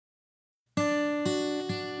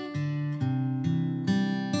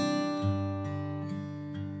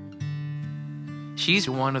She's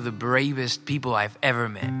one of the bravest people I've ever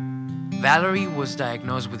met. Valerie was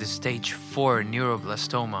diagnosed with a stage 4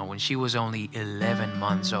 neuroblastoma when she was only 11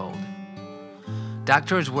 months old.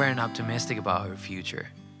 Doctors weren't optimistic about her future.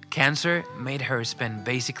 Cancer made her spend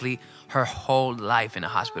basically her whole life in a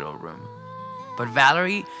hospital room. But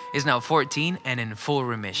Valerie is now 14 and in full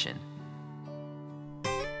remission.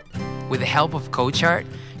 With the help of CoachArt's,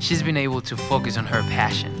 she's been able to focus on her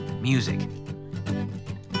passion, music.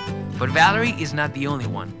 But Valerie is not the only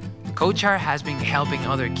one. CoachArt's has been helping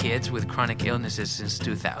other kids with chronic illnesses since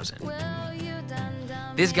 2000.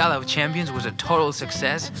 This Gala of Champions was a total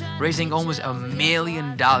success, raising almost $1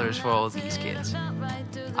 million for all these kids.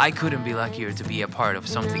 I couldn't be luckier to be a part of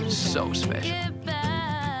something so special.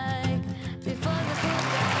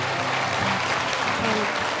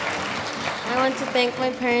 I want to thank my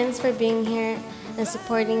parents for being here and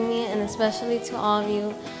supporting me, and especially to all of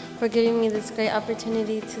you for giving me this great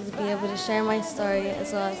opportunity to be able to share my story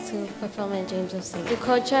as well as to fulfill my dreams of singing. Through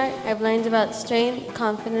CoachArt's, I've learned about strength,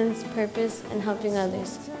 confidence, purpose, and helping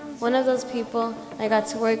others. One of those people I got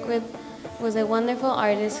to work with was a wonderful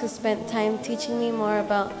artist who spent time teaching me more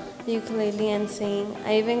about the ukulele and singing.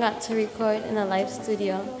 I even got to record in a live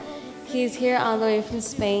studio. He's here all the way from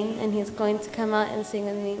Spain, and he's going to come out and sing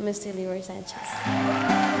with me, Mr. Leroy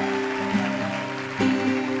Sanchez.